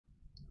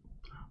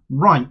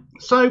Right,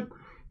 so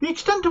the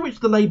extent to which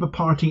the Labour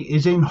Party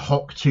is in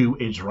hock to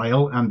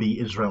Israel and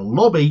the Israel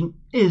lobby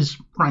is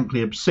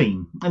frankly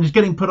obscene and is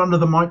getting put under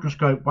the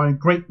microscope by a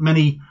great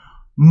many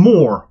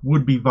more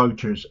would-be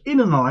voters in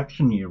an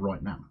election year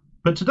right now.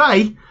 But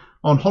today,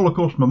 on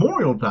Holocaust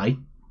Memorial Day,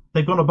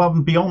 they've gone above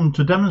and beyond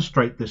to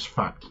demonstrate this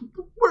fact.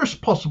 The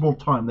worst possible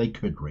time they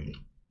could, really.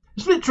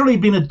 It's literally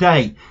been a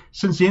day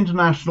since the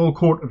International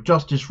Court of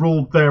Justice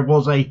ruled there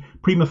was a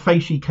prima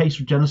facie case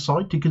of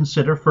genocide to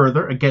consider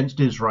further against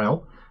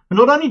Israel. And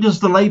not only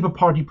does the Labour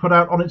Party put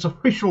out on its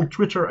official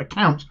Twitter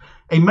account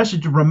a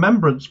message of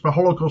remembrance for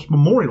Holocaust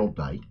Memorial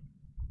Day,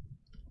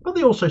 but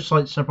they also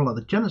cite several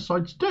other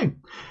genocides too.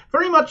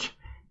 Very much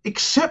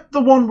except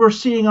the one we're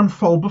seeing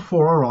unfold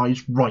before our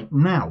eyes right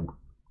now.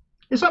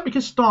 Is that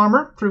because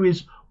Starmer, through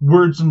his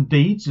words and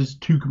deeds, is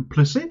too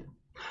complicit?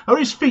 Are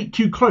his feet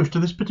too close to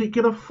this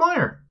particular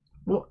fire?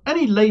 Well,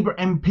 any Labour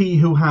MP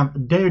who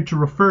have dared to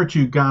refer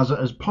to Gaza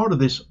as part of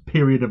this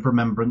period of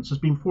remembrance has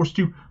been forced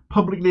to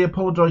publicly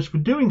apologise for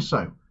doing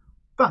so.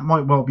 That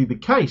might well be the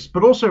case,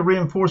 but also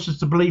reinforces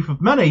the belief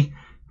of many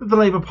that the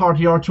Labour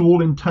Party are to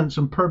all intents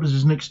and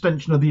purposes an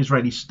extension of the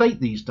Israeli state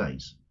these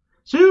days.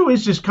 So who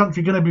is this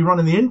country going to be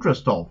running the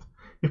interest of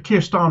if Keir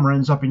Starmer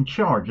ends up in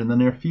charge in the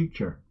near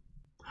future?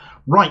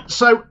 Right,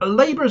 so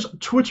Labour's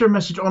Twitter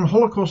message on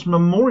Holocaust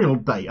Memorial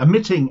Day,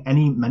 omitting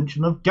any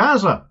mention of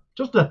Gaza,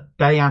 just a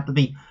day after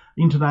the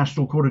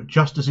International Court of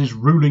Justice's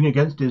ruling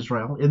against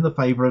Israel in the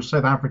favour of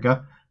South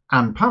Africa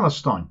and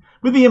Palestine,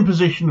 with the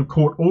imposition of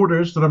court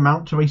orders that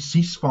amount to a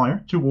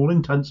ceasefire to all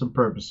intents and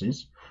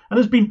purposes, and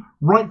has been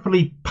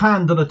rightfully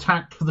panned and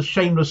attacked for the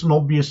shameless and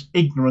obvious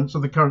ignorance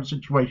of the current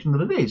situation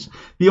that it is.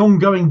 The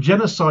ongoing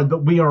genocide that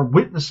we are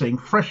witnessing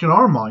fresh in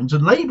our minds,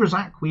 and Labour's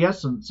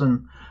acquiescence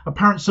and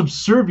apparent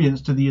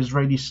subservience to the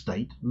Israeli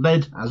state,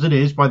 led as it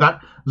is by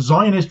that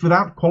Zionist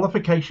without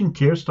qualification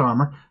Keir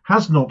Starmer,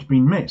 has not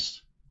been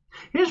missed.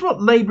 Here's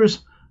what Labour's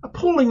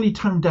appallingly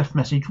tone-deaf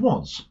message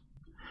was.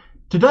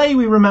 Today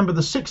we remember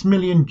the 6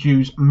 million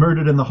Jews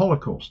murdered in the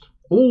Holocaust,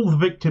 all the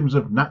victims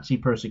of Nazi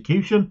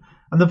persecution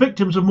and the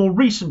victims of more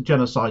recent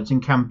genocides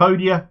in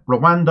Cambodia,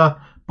 Rwanda,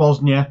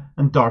 Bosnia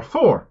and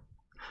Darfur.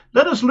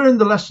 Let us learn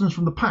the lessons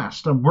from the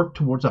past and work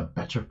towards a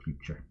better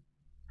future.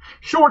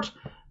 Short,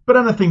 but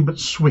anything but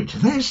sweet.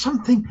 There's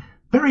something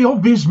very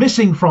obvious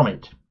missing from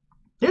it.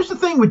 Here's the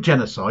thing with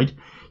genocide.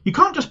 You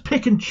can't just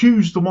pick and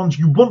choose the ones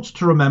you want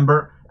to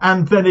remember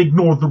and then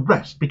ignore the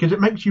rest, because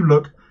it makes you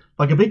look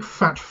like a big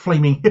fat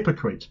flaming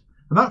hypocrite,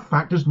 and that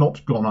fact has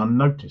not gone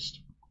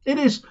unnoticed. It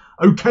is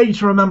okay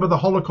to remember the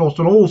Holocaust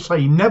and all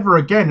say never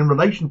again in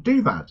relation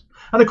to that.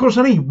 And of course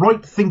any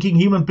right-thinking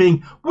human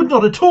being would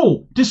not at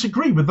all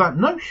disagree with that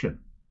notion.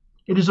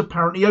 It is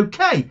apparently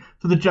okay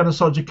for the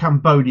genocides of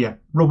Cambodia,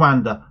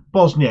 Rwanda,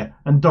 Bosnia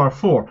and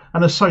Darfur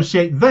and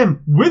associate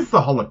them with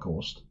the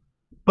Holocaust.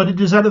 But it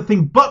is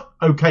anything but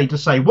okay to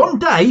say one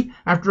day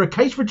after a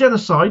case for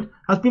genocide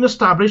has been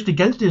established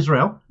against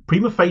Israel,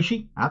 prima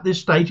facie, at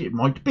this stage it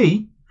might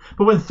be,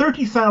 but when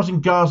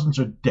 30,000 Gazans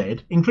are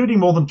dead, including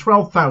more than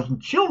 12,000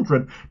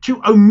 children,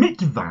 to omit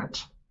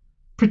that,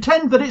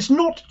 pretend that it's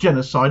not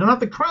genocide and have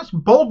the crass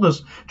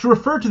boldness to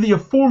refer to the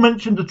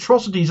aforementioned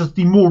atrocities as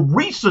the more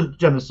recent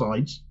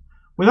genocides,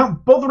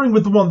 without bothering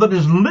with the one that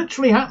is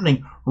literally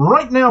happening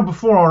right now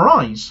before our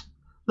eyes,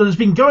 that has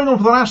been going on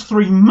for the last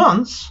 3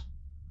 months,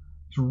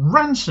 is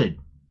rancid.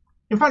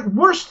 In fact,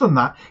 worse than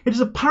that, it is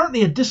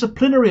apparently a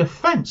disciplinary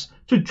offence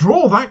to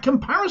draw that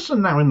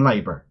comparison now in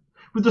Labour,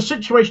 with the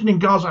situation in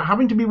Gaza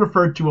having to be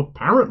referred to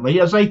apparently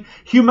as a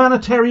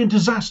humanitarian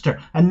disaster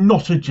and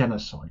not a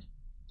genocide.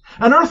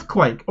 An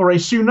earthquake or a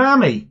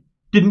tsunami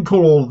didn't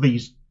call all of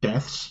these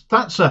deaths.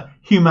 That's a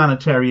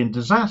humanitarian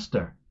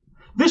disaster.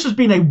 This has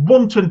been a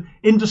wanton,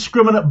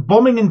 indiscriminate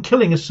bombing and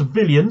killing of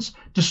civilians,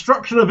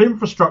 destruction of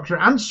infrastructure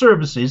and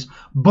services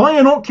by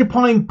an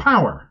occupying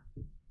power.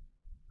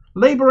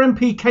 Labour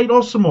MP Kate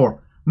Ossamore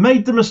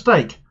made the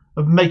mistake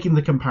of making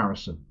the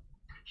comparison.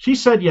 She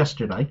said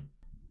yesterday,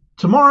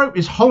 "Tomorrow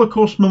is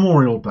Holocaust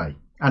Memorial Day,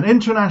 an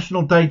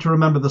international day to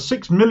remember the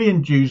 6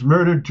 million Jews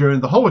murdered during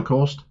the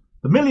Holocaust,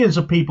 the millions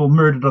of people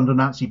murdered under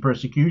Nazi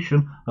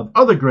persecution of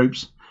other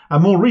groups,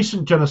 and more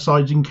recent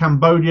genocides in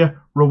Cambodia,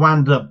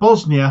 Rwanda,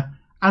 Bosnia,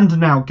 and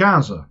now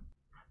Gaza."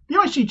 The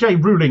ICJ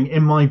ruling,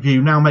 in my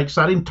view, now makes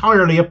that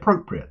entirely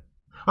appropriate.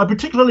 I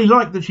particularly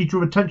like that she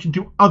drew attention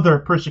to other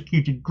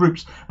persecuted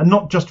groups and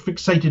not just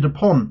fixated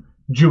upon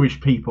Jewish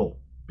people,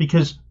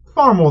 because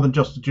far more than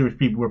just the Jewish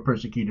people were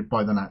persecuted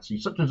by the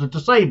Nazis, such as the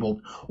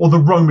disabled or the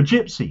Roma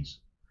gypsies.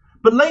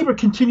 But Labour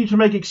continued to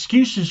make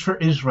excuses for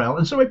Israel,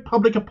 and so a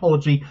public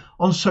apology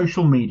on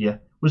social media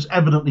was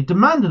evidently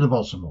demanded of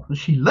Ossamore. And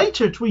she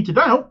later tweeted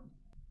out,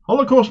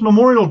 "Holocaust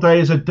Memorial Day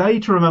is a day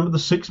to remember the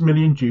 6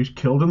 million Jews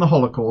killed in the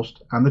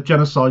Holocaust and the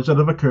genocides that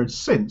have occurred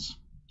since.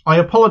 I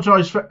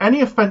apologise for any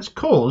offence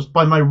caused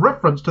by my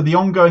reference to the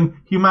ongoing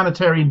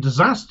humanitarian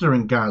disaster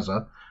in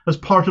Gaza as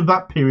part of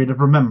that period of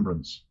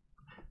remembrance."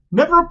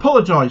 Never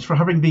apologise for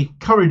having the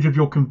courage of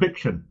your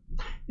conviction.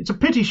 It's a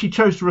pity she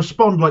chose to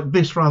respond like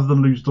this rather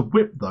than lose the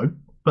whip, though.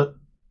 But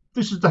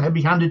This is the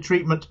heavy-handed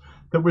treatment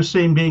that we're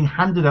seeing being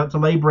handed out to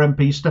Labour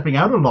MPs stepping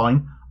out of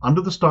line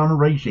under the Starmer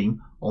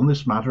regime on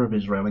this matter of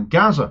Israel and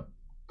Gaza.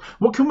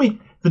 What can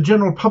we, the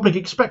general public,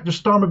 expect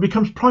if Starmer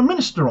becomes Prime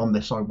Minister on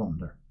this, I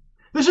wonder?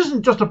 This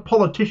isn't just a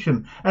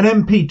politician, an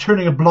MP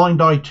turning a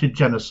blind eye to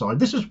genocide.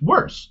 This is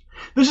worse.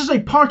 This is a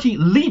party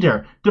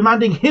leader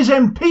demanding his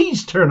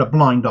MPs turn a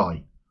blind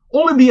eye,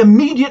 all in the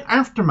immediate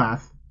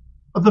aftermath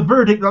of the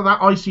verdict of that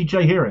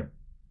ICJ hearing.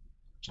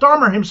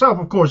 Starmer himself,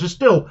 of course, is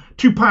still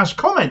to pass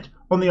comment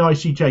on the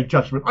ICJ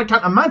judgment. I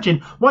can't imagine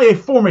why a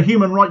former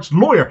human rights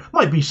lawyer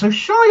might be so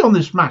shy on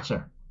this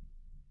matter.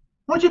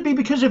 Might it be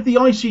because if the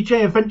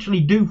ICJ eventually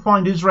do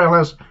find Israel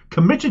has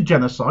committed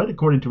genocide,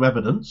 according to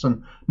evidence,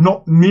 and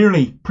not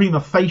merely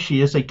prima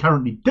facie as they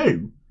currently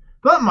do,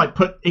 that might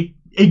put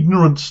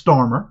ignorant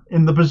Starmer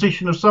in the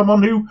position of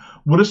someone who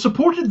would have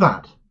supported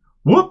that?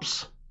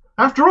 Whoops!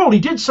 After all, he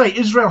did say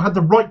Israel had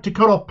the right to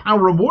cut off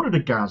power and water to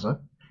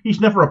Gaza.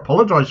 He's never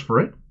apologised for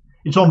it.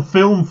 It's on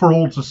film for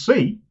all to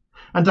see.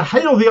 And to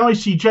hail the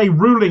ICJ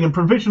ruling and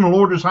provisional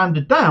orders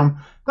handed down,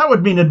 that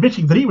would mean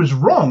admitting that he was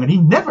wrong, and he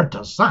never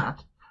does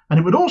that. And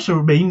it would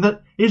also mean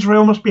that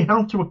Israel must be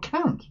held to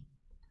account.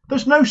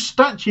 There's no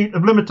statute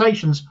of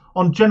limitations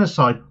on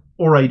genocide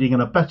or aiding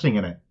and abetting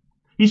in it.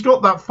 He's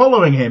got that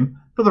following him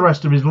for the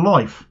rest of his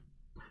life.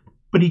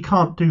 But he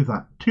can't do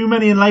that. Too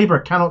many in Labour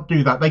cannot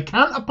do that. They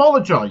can't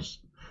apologise.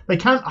 They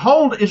can't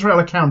hold Israel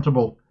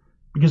accountable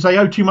because they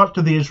owe too much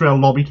to the Israel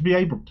lobby to be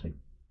able to.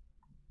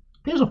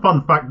 Here's a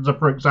fun fact,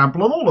 for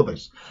example, on all of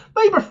this.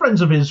 Labour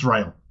Friends of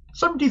Israel.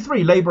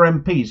 73 Labour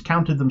MPs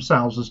counted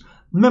themselves as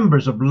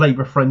members of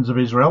Labour Friends of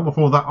Israel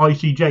before that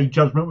ICJ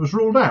judgment was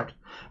ruled out.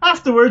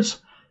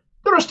 Afterwards,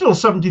 there are still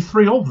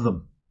 73 of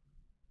them.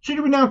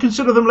 Should we now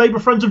consider them Labour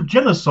Friends of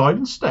Genocide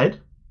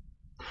instead?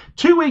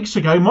 2 weeks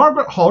ago,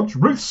 Margaret Hodge,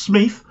 Ruth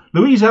Smeeth,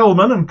 Louise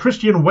Ellman and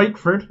Christian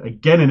Wakeford,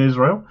 again in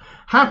Israel,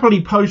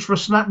 happily posed for a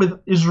snap with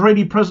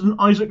Israeli President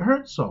Isaac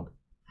Herzog.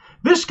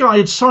 This guy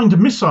had signed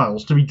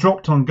missiles to be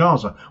dropped on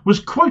Gaza, was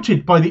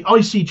quoted by the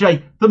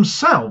ICJ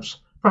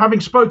themselves for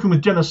having spoken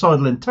with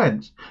genocidal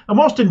intent, and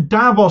whilst in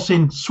Davos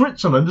in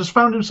Switzerland has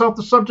found himself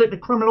the subject of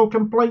criminal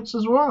complaints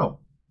as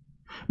well.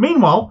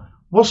 Meanwhile,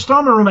 while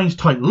Starmer remains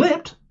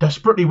tight-lipped,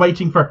 desperately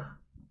waiting for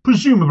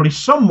presumably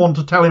someone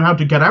to tell him how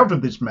to get out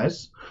of this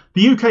mess,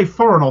 the UK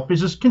Foreign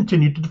Office has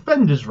continued to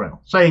defend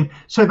Israel, saying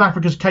South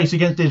Africa's case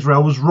against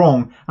Israel was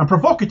wrong and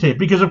provocative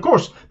because, of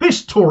course,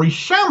 this Tory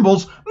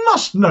shambles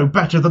must know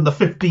better than the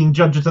 15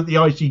 judges at the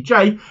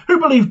ICJ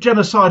who believe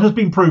genocide has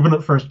been proven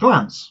at first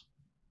glance.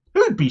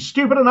 Who'd be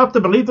stupid enough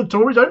to believe the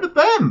Tories over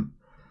them?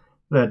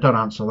 There, don't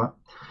answer that.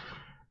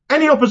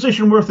 Any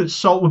opposition worth its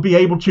salt would be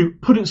able to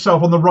put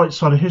itself on the right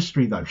side of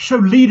history, though, show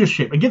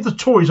leadership and give the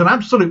Tories an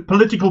absolute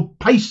political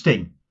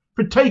pasting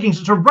for taking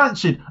such a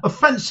rancid,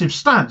 offensive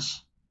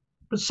stance.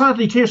 But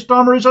sadly, Keir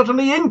Starmer is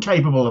utterly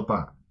incapable of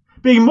that,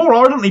 being more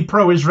ardently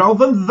pro-Israel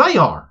than they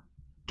are,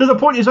 to the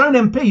point his own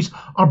MPs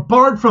are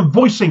barred from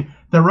voicing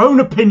their own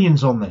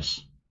opinions on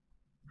this.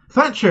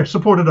 Thatcher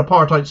supported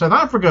apartheid South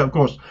Africa, of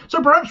course,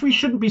 so perhaps we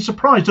shouldn't be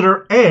surprised that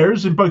her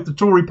heirs in both the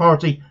Tory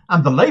party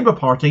and the Labour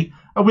Party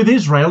are with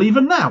Israel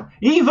even now,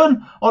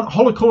 even on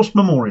Holocaust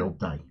Memorial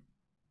Day.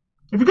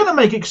 If you're going to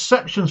make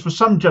exceptions for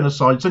some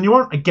genocides, then you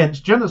aren't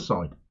against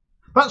genocide.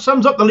 That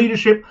sums up the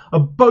leadership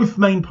of both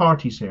main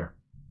parties here.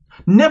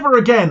 Never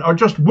again are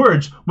just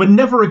words when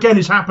never again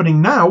is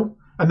happening now,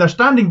 and they're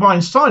standing by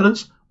in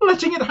silence,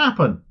 letting it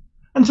happen.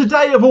 And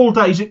today of all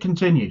days it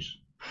continues.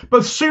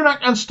 Both Sunak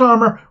and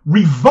Starmer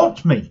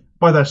revolt me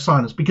by their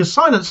silence, because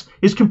silence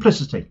is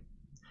complicity.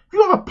 If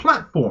you have a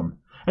platform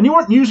and you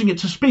aren't using it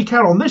to speak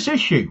out on this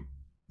issue,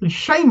 then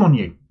shame on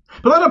you.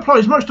 But that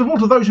applies most of all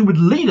to those who would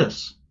lead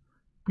us,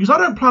 because I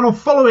don't plan on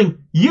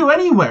following you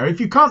anywhere if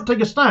you can't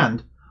take a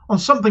stand on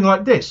something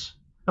like this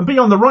and be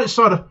on the right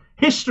side of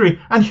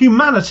history and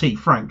humanity,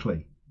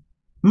 frankly.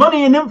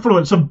 Money and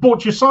influence have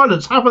bought your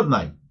silence, haven't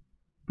they?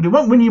 But it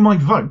won't win you my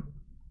vote.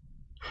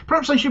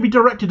 Perhaps they should be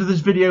directed to this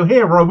video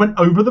here where I went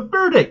over the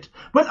verdict,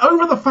 went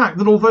over the fact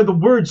that although the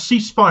word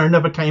ceasefire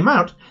never came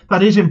out,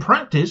 that is in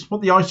practice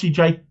what the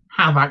ICJ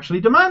have actually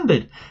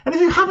demanded. And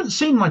if you haven't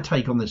seen my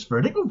take on this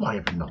verdict, well, why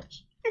have you not?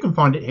 You can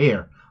find it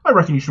here. I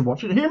reckon you should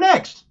watch it here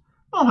next.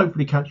 I'll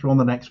hopefully catch you on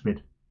the next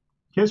vid.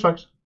 Cheers,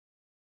 folks.